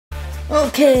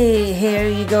Okay, here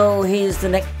you go. Here's the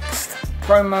next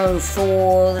promo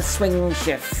for the swing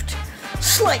shift.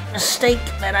 Slight mistake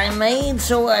that I made,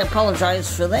 so I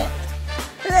apologize for that.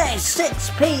 It's 6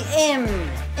 p.m.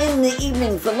 in the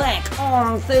evening for LAK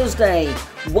on Thursday.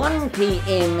 1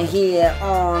 p.m. here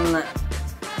on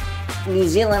New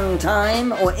Zealand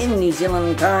time, or in New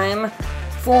Zealand time,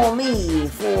 for me,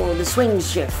 for the swing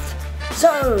shift.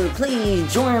 So,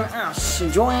 please join us.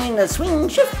 Join the swing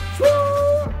shift.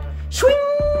 Swing!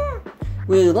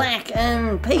 With LAK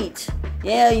and Pete.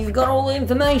 Yeah, you've got all the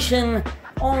information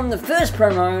on the first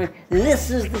promo. This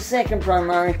is the second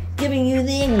promo, giving you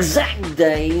the exact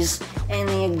days and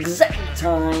the exact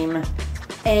time.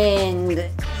 And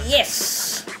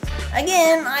yes,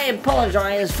 again, I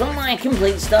apologize for my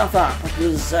complete stuff up,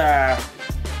 because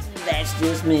that's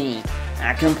just me.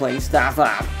 I complete stuff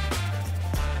up.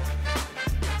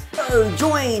 So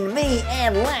join me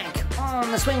and LAK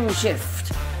on the swing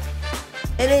shift.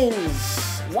 It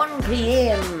is 1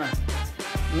 p.m.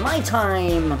 my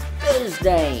time,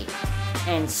 Thursday,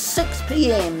 and 6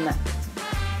 p.m.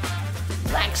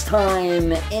 LAK's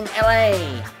time in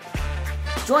LA.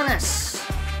 Join us.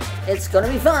 It's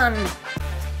gonna be fun.